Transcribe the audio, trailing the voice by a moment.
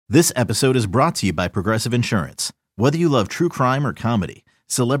This episode is brought to you by Progressive Insurance. Whether you love true crime or comedy,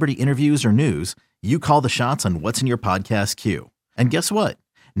 celebrity interviews or news, you call the shots on what's in your podcast queue. And guess what?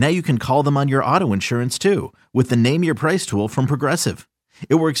 Now you can call them on your auto insurance too with the Name Your Price tool from Progressive.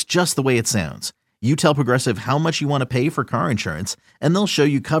 It works just the way it sounds. You tell Progressive how much you want to pay for car insurance, and they'll show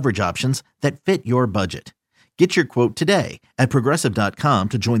you coverage options that fit your budget. Get your quote today at Progressive.com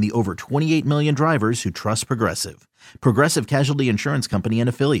to join the over 28 million drivers who trust Progressive. Progressive Casualty Insurance Company and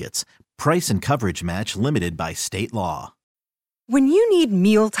Affiliates. Price and coverage match limited by state law. When you need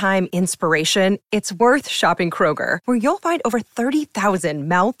mealtime inspiration, it's worth shopping Kroger, where you'll find over 30,000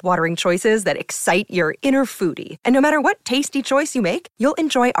 mouth-watering choices that excite your inner foodie. And no matter what tasty choice you make, you'll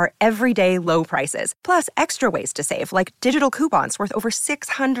enjoy our everyday low prices, plus extra ways to save, like digital coupons worth over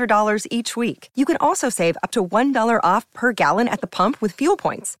 $600 each week. You can also save up to $1 off per gallon at the pump with fuel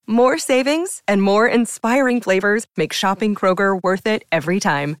points. More savings and more inspiring flavors make shopping Kroger worth it every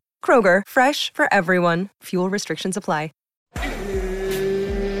time. Kroger, fresh for everyone. Fuel restrictions apply.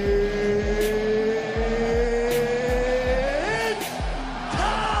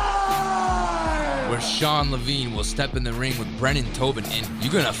 Where Sean Levine will step in the ring with Brennan Tobin and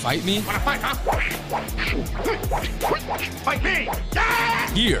you gonna fight me? Wanna fight, huh? Fight me! Yeah!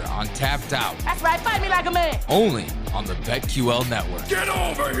 Here on Tapped Out. That's right, fight me like a man. Only on the BetQL Network. Get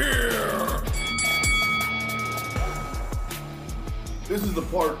over here! This is the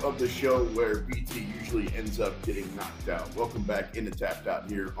part of the show where BT usually ends up getting knocked out. Welcome back into Tapped Out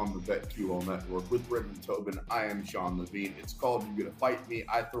here on the BetQL Network with Brendan Tobin. I am Sean Levine. It's called You Gonna Fight Me.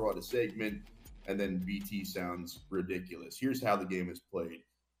 I throw out a segment, and then BT sounds ridiculous. Here's how the game is played.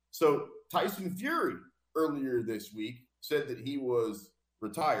 So Tyson Fury earlier this week said that he was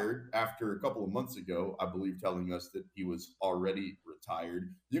retired after a couple of months ago, I believe, telling us that he was already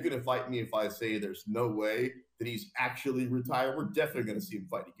retired. You're going to fight me if I say there's no way that he's actually retired. We're definitely going to see him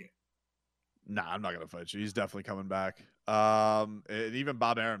fight again. Nah, I'm not going to fight you. He's definitely coming back. And even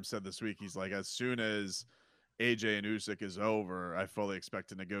Bob Arum said this week, he's like, as soon as AJ and Usyk is over, I fully expect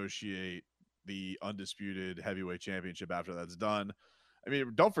to negotiate the undisputed heavyweight championship after that's done. I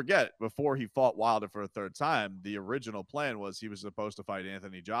mean, don't forget, before he fought Wilder for a third time, the original plan was he was supposed to fight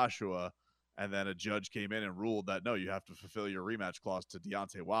Anthony Joshua, and then a judge came in and ruled that, no, you have to fulfill your rematch clause to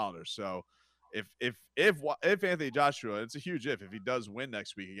Deontay Wilder. So if Anthony Joshua, it's a huge if he does win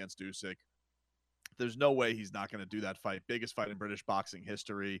next week against Usyk, there's no way he's not going to do that fight. Biggest fight in British boxing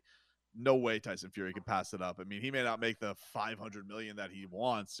history. No way Tyson Fury can pass it up. I mean, he may not make the $500 million that he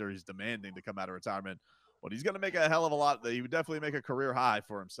wants or he's demanding to come out of retirement, but he's going to make a hell of a lot. He would definitely make a career high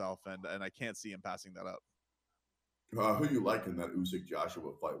for himself, and I can't see him passing that up. Who do you like in that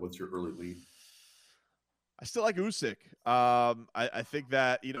Usyk-Joshua fight? What's your early lead? I still like Usyk. I think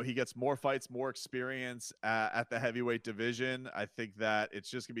that, he gets more fights, more experience at the heavyweight division. I think that it's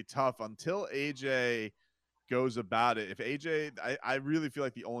just going to be tough until AJ goes about it. If AJ, I really feel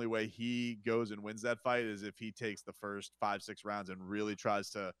like the only way he goes and wins that fight is if he takes the first 5-6 rounds and really tries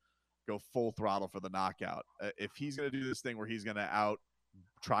to go full throttle for the knockout. If he's going to do this thing where he's going to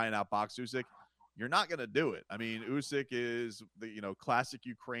try and outbox Usyk, you're not going to do it. I mean, Usyk is the, classic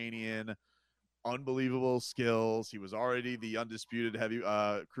Ukrainian, unbelievable skills. He was already the undisputed heavy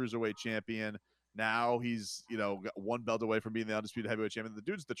cruiserweight champion. Now he's, got one belt away from being the undisputed heavyweight champion. The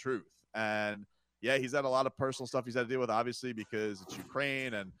dude's the truth. And yeah, he's had a lot of personal stuff he's had to deal with, obviously, because it's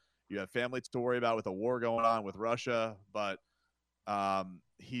Ukraine and you have family to worry about with a war going on with Russia. But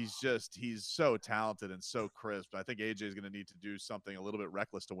he's so talented and so crisp. I think AJ is going to need to do something a little bit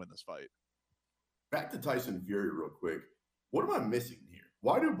reckless to win this fight. Back to Tyson Fury real quick. What am I missing here?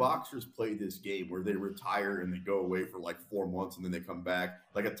 Why do boxers play this game where they retire and they go away for like 4 months and then they come back,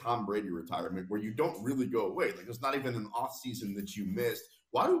 like a Tom Brady retirement where you don't really go away? Like there's not even an off season that you missed.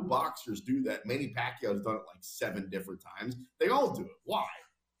 Why do boxers do that? Manny Pacquiao's done it like 7 different times. They all do it. Why?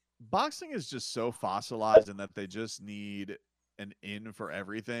 Boxing is just so fossilized in that they just need an in for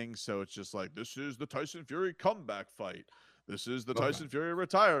everything. So it's just like, this is the Tyson Fury comeback fight. This is the Tyson Fury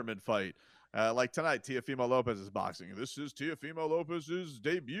retirement fight. Like tonight, Teofimo Lopez is boxing. This is Teofimo Lopez's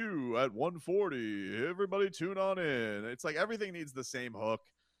debut at 140. Everybody tune on in. It's like everything needs the same hook.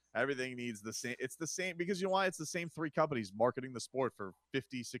 Everything needs the same. It's the same because you know why? It's the same 3 companies marketing the sport for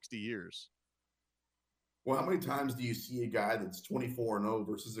 50, 60 years. Well, how many times do you see a guy that's 24-0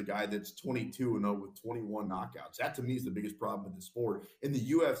 versus a guy that's 22-0 with 21 knockouts? That to me is the biggest problem in the sport. In the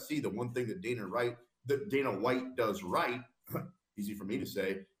UFC, the one thing that Dana White does right, easy for me to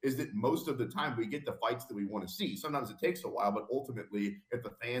say, is that most of the time we get the fights that we want to see. Sometimes it takes a while, but ultimately, if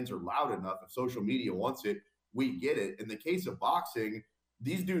the fans are loud enough, if social media wants it, we get it. In the case of boxing,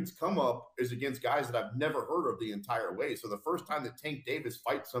 these dudes come up is against guys that I've never heard of the entire way. So the first time that Tank Davis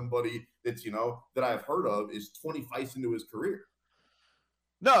fights somebody that's, that I've heard of is 20 fights into his career.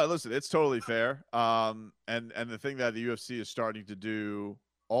 No, listen, it's totally fair. And the thing that the UFC is starting to do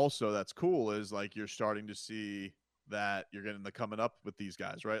also that's cool is like you're starting to see that you're getting the coming up with these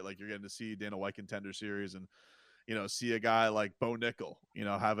guys, right? Like you're getting to see Dana White Contender Series and, see a guy like Bo Nickel,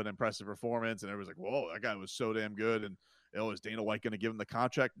 have an impressive performance. And everybody's like, whoa, that guy was so damn good. And, is Dana White going to give him the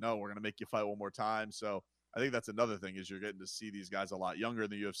contract? No, we're going to make you fight one more time. So I think that's another thing is you're getting to see these guys a lot younger in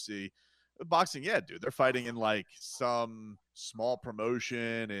the UFC. Boxing, yeah, dude, they're fighting in like some small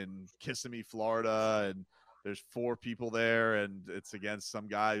promotion in Kissimmee, Florida, and there's 4 people there, and it's against some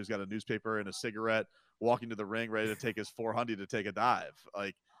guy who's got a newspaper and a cigarette walking to the ring ready to take his 400 to take a dive.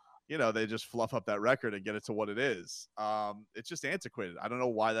 Like, they just fluff up that record and get it to what it is. It's just antiquated. I don't know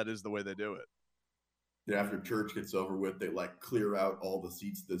why that is the way they do it. After church gets over with, they clear out all the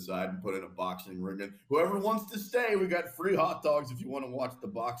seats to the side and put in a boxing ring. And whoever wants to stay, we got free hot dogs if you want to watch the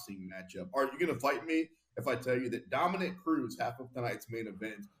boxing matchup. Are you going to fight me if I tell you that Dominick Cruz, half of tonight's main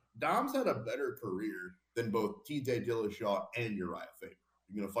event, Dom's had a better career than both TJ Dillashaw and Uriah Faber?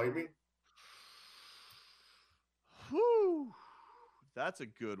 You going to fight me? Whew. That's a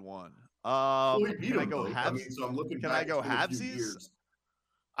good one. Can I go halvesies? So I'm looking. Can I go halvesies?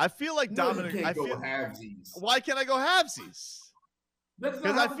 I feel like Dominic. You can't go halvesies. Why can't I go halvesies? That's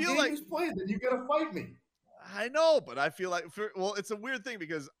not how the game is played. Then you got to fight me. I know, but I feel like it's a weird thing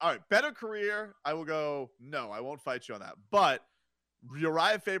because all right, better career. I will go. No, I won't fight you on that. But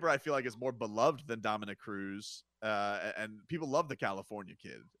Uriah Faber, I feel like is more beloved than Dominick Cruz, and people love the California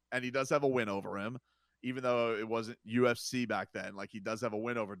kid, and he does have a win over him. Even though it wasn't UFC back then, like he does have a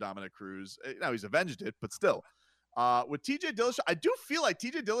win over Dominick Cruz. Now he's avenged it, but still. With TJ Dillashaw, I do feel like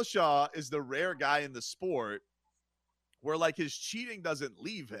TJ Dillashaw is the rare guy in the sport where like his cheating doesn't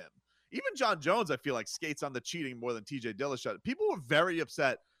leave him. Even John Jones, I feel like skates on the cheating more than TJ Dillashaw. People were very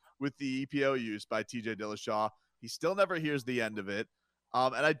upset with the EPO use by TJ Dillashaw. He still never hears the end of it.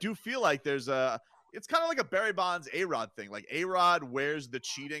 And I do feel like it's kind of like a Barry Bonds A-Rod thing. Like A-Rod wears the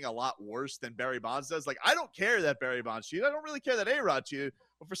cheating a lot worse than Barry Bonds does. Like I don't care that Barry Bonds cheated. I don't really care that A-Rod cheated.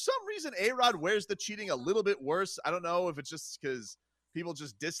 But for some reason, A-Rod wears the cheating a little bit worse. I don't know if it's just because people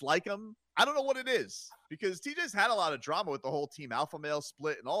just dislike him. I don't know what it is because TJ's had a lot of drama with the whole Team Alpha Male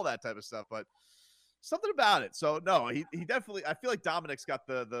split and all that type of stuff, but something about it. So no, he definitely. I feel like Dominic's got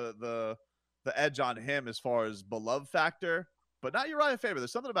the edge on him as far as beloved factor. But not Uriah Faber.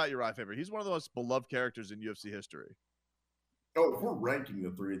 There's something about Uriah Faber. He's one of the most beloved characters in UFC history. Oh, if we're ranking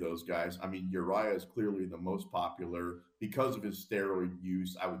the 3 of those guys, I mean, Uriah is clearly the most popular because of his steroid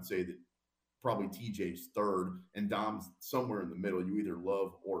use. I would say that probably TJ's third, and Dom's somewhere in the middle. You either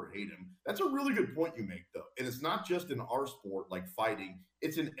love or hate him. That's a really good point you make, though. And it's not just in our sport, like fighting.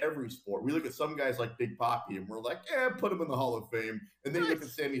 It's in every sport. We look at some guys like Big Papi, and we're like, put him in the Hall of Fame. And then you look at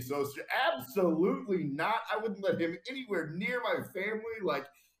Sammy Sosa. Absolutely not. I wouldn't let him anywhere near my family. Like,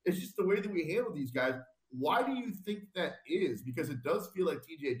 it's just the way that we handle these guys. Why do you think that is? Because it does feel like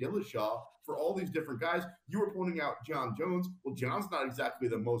TJ Dillashaw, for all these different guys, you were pointing out John Jones. Well, John's not exactly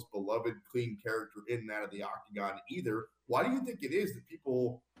the most beloved, clean character in and out of the octagon either. Why do you think it is that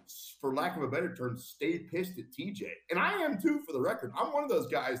people, for lack of a better term, stay pissed at TJ? And I am too, for the record. I'm one of those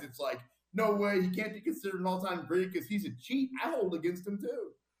guys that's like, no way, he can't be considered an all-time great because he's a cheat. I hold against him too.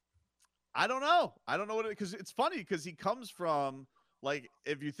 I don't know what because it's funny because he comes from, like,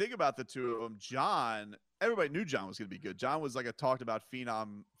 if you think about the two of them, John, everybody knew John was going to be good. John was like a talked about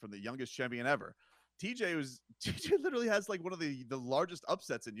phenom from the youngest champion ever. TJ literally has like one of the largest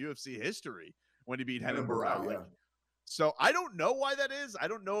upsets in UFC history when he beat Renan Barão. Yeah. So I don't know why that is. I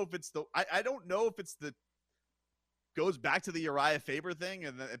don't know if it's I don't know if it's the goes back to the Uriah Faber thing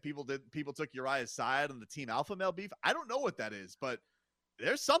and people took Uriah's side on the Team Alpha Male beef. I don't know what that is, but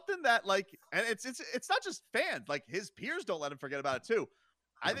there's something that like, and it's not just fans, like his peers don't let him forget about it too.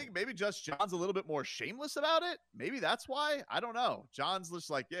 I think maybe just John's a little bit more shameless about it. Maybe that's why. I don't know. John's just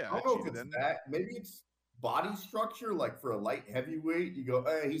like, yeah. I don't know if it's that. Maybe it's body structure. Like for a light heavyweight, you go,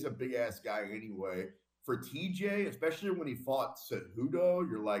 hey, he's a big ass guy anyway. For TJ, especially when he fought Cejudo,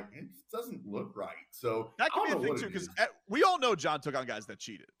 you're like, it doesn't look right. So that could be a thing too, because we all know John took on guys that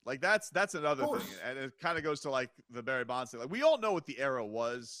cheated. Like that's another thing, and it kind of goes to like the Barry Bonds thing. Like we all know what the era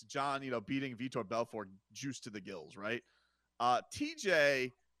was. John, beating Vitor Belfort, juice to the gills, right?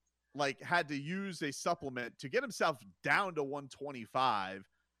 TJ like had to use a supplement to get himself down to 125,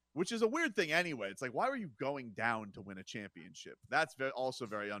 which is a weird thing anyway. It's like, why were you going down to win a championship? That's also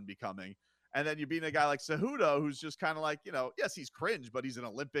very unbecoming. And then you're beating a guy like Cejudo, who's just kind of like, yes, he's cringe, but he's an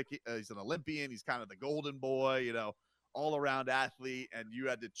Olympian. He's kind of the golden boy, all-around athlete and you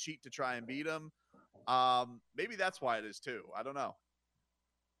had to cheat to try and beat him. Maybe that's why it is too. I don't know.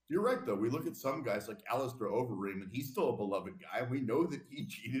 You're right, though. We look at some guys like Alistair Overeem, and he's still a beloved guy, and we know that he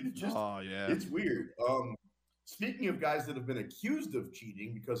cheated. It's weird. Speaking of guys that have been accused of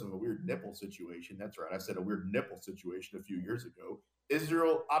cheating because of a weird nipple situation, that's right, I said a weird nipple situation a few years ago,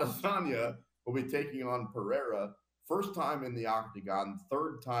 Israel Adesanya will be taking on Pereira. First time in the octagon,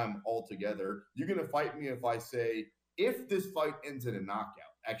 third time altogether. You're going to fight me if I say, if this fight ends in a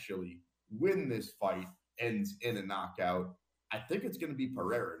knockout, actually, when this fight ends in a knockout, I think it's going to be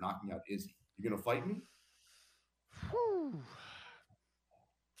Pereira knocking out Izzy. You going to fight me? Whew.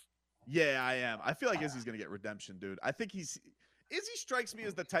 Yeah, I am. I feel like Izzy's going to get redemption, dude. I think Izzy strikes me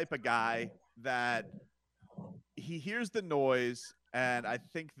as the type of guy that he hears the noise, and I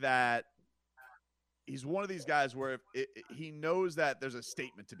think that he's one of these guys where he knows that there's a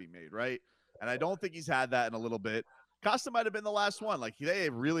statement to be made, right? And I don't think he's had that in a little bit. Costa might have been the last one. Like, they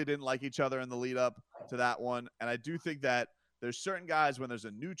really didn't like each other in the lead up to that one. And I do think that there's certain guys when there's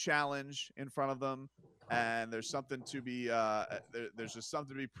a new challenge in front of them and there's something to be there's just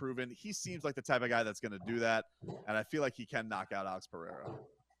something to be proven. He seems like the type of guy that's going to do that. And I feel like he can knock out Alex Pereira.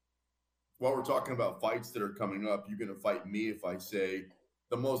 While we're talking about fights that are coming up, you're going to fight me if I say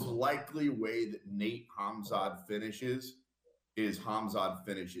the most likely way that Nate Hamzat finishes is Hamzat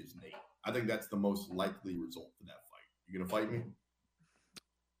finishes Nate. I think that's the most likely result for that fight. You going to fight me?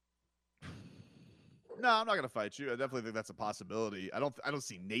 No, I'm not going to fight you. I definitely think that's a possibility. I don't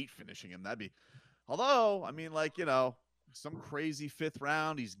see Nate finishing him. That'd be, although, I mean, like, some crazy fifth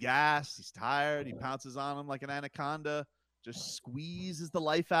round. He's gassed. He's tired. He pounces on him like an anaconda, just squeezes the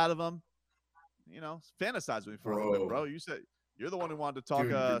life out of him. Fantasize with me for a little bit, bro. You said you're the one who wanted to talk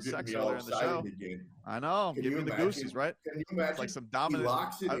sex earlier in the show. Again. I know. Give me the goosies, right? Can you imagine? It's like some dominant. He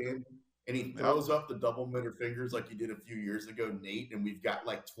locks it in. And he throws up the double middle fingers like he did a few years ago, Nate, and we've got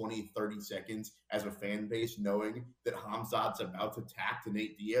like 20, 30 seconds as a fan base knowing that Hamzat's about to tack to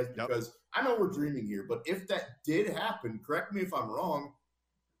Nate Diaz because I know we're dreaming here, but if that did happen, correct me if I'm wrong,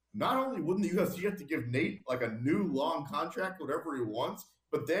 not only wouldn't the UFC have to give Nate like a new long contract, whatever he wants,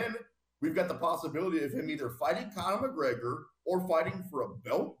 but then we've got the possibility of him either fighting Conor McGregor or fighting for a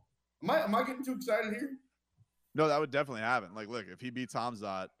belt. Am I getting too excited here? No, that would definitely happen. Like, look, if he beats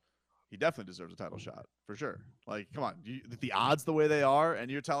Hamzat, he definitely deserves a title shot for sure. Like, come on, the odds the way they are, and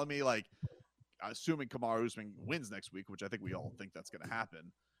you're telling me, like, assuming Kamaru Usman wins next week, which I think we all think that's going to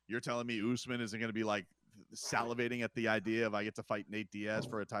happen, you're telling me Usman isn't going to be like salivating at the idea of I get to fight Nate Diaz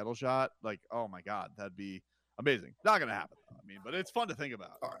for a title shot? Like, oh my God, that'd be amazing. Not going to happen, though. I mean, but it's fun to think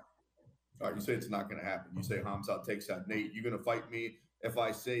about. All right, you say it's not going to happen. You say Hamzat takes out Nate. You're going to fight me if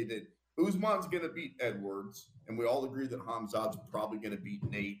I say that Usman's going to beat Edwards, and we all agree that Hamzat's probably going to beat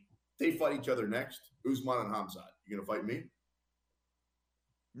Nate. They fight each other next, Usman and Hamzat. You going to fight me?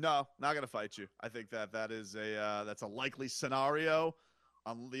 No, not going to fight you. I think that is that's a likely scenario.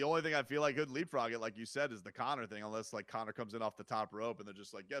 The only thing I feel like could leapfrog it, like you said, is the Conor thing, unless like Conor comes in off the top rope and they're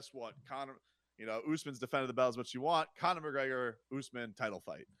just like, guess what? Conor, Usman's defended the belt as what you want. Conor McGregor, Usman title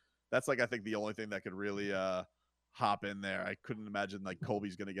fight. That's like, I think the only thing that could really hop in there. I couldn't imagine like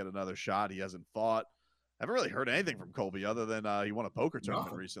Colby's going to get another shot. He hasn't fought. I haven't really heard anything from Colby other than he won a poker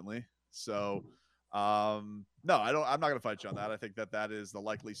tournament recently. So, no, I'm not going to fight you on that. I think that is the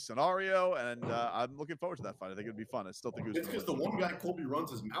likely scenario, and I'm looking forward to that fight. I think it'd be fun. I still think it's because the one guy Colby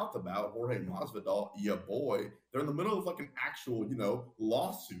runs his mouth about, Jorge Masvidal, ya boy, they're in the middle of like an actual,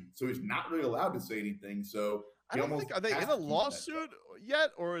 lawsuit, so he's not really allowed to say anything. So I don't think, are they in a lawsuit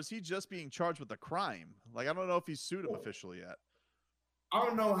yet, or is he just being charged with a crime? Like, I don't know if he's sued him officially yet. I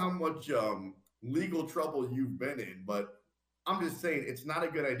don't know how much legal trouble you've been in, but I'm just saying it's not a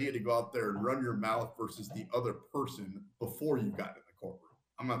good idea to go out there and run your mouth versus the other person before you got in the courtroom.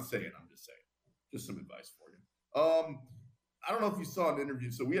 I'm not saying, I'm just saying. Just some advice for you. I don't know if you saw an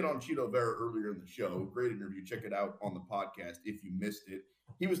interview. So we had on Chito Vera earlier in the show. Great interview. Check it out on the podcast if you missed it.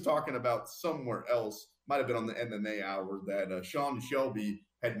 He was talking about somewhere else, might have been on the MMA Hour, that Sean Shelby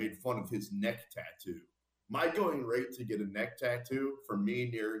had made fun of his neck tattoo. My going rate to get a neck tattoo for me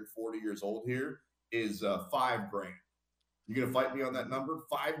nearing 40 years old here is $5,000. You gonna fight me on that number?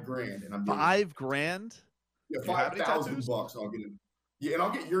 $5,000, and I'm $5,000. Yeah, $5,000. I'll get it. Yeah, and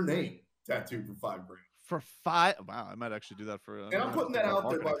I'll get your name tattooed for $5,000. For $5,000? Wow, I might actually do that for. And I'm putting that out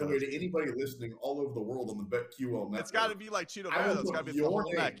there, by the way, to anybody listening all over the world on the BetQL network. It's got to be like Chito Vera. It's got to be the whole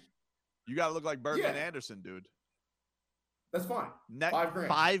neck. You got to look like Birdman Anderson, dude. That's fine. $5,000.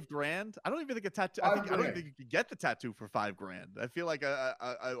 $5,000? I don't even think a tattoo. I don't even think you could get the tattoo for $5,000. I feel like a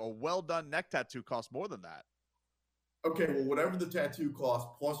well done neck tattoo costs more than that. Okay, well, whatever the tattoo costs,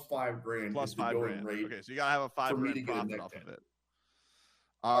 plus $5,000 Plus is the going $5,000. rate. Okay, so you gotta have a for me to $5,000 get a profit neck off of tattoo. it.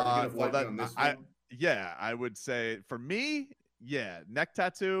 Are you gonna fight me on this one? Yeah, I would say for me, yeah, neck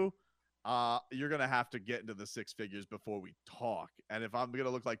tattoo. You're gonna have to get into the six figures before we talk. And if I'm gonna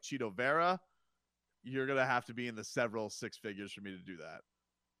look like Cheeto Vera, you're gonna have to be in the several six figures for me to do that.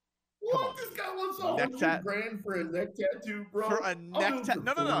 What? This guy wants $100,000 for a neck tattoo, bro? For a neck tattoo?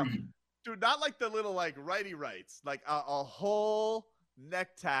 No. $3. Dude, not like the little like righty rights, like a whole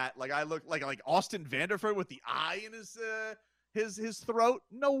neck tat. Like I look like Austin Vanderford with the eye in his throat.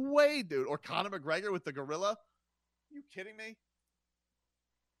 No way, dude. Or Conor McGregor with the gorilla. You kidding me?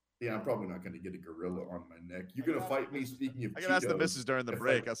 Yeah, I'm probably not going to get a gorilla on my neck. You're going to fight me, speaking of I can ask the Cheetos, missus during the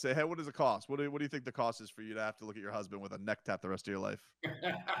break. I'll say, hey, what does it cost? What do you think the cost is for you to have to look at your husband with a neck tat the rest of your life?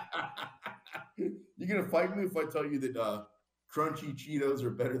 You're going to fight me if I tell you that crunchy Cheetos are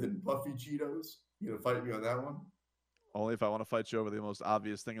better than puffy Cheetos? You're going to fight me on that one? Only if I want to fight you over the most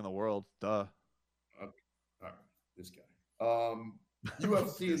obvious thing in the world. Duh. Okay. All right. This guy.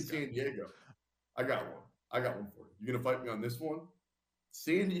 UFC in San Diego. I got one for you. You're going to fight me on this one?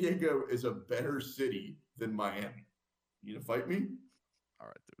 San Diego is a better city than Miami. You gonna fight me? All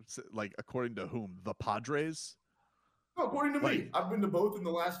right, dude. So, like, according to whom? The Padres? No, according to me. I've been to both in the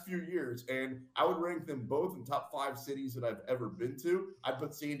last few years, and I would rank them both in top 5 cities that I've ever been to. I'd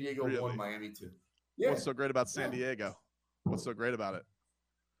put San Diego 1, Miami 2. Yeah. What's so great about San Diego? What's so great about it?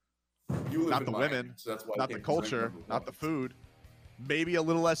 You live not in the Miami, women, so that's why not the culture, not the food. Maybe a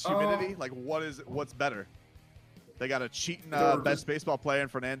little less humidity. Like, what's better? They got a cheating best baseball player in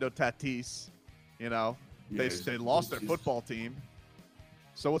Fernando Tatis. You know, they lost their football team.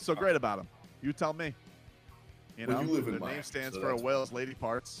 So what's so great about them? You tell me. You know, you live in their Miami, name stands so for a whale's lady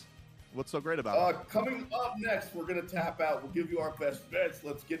parts. What's so great about them? Coming up next, we're going to tap out. We'll give you our best bets.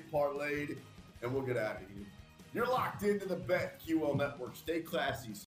 Let's get parlayed, and we'll get out of here. You're locked into the BetQL Network. Stay classy.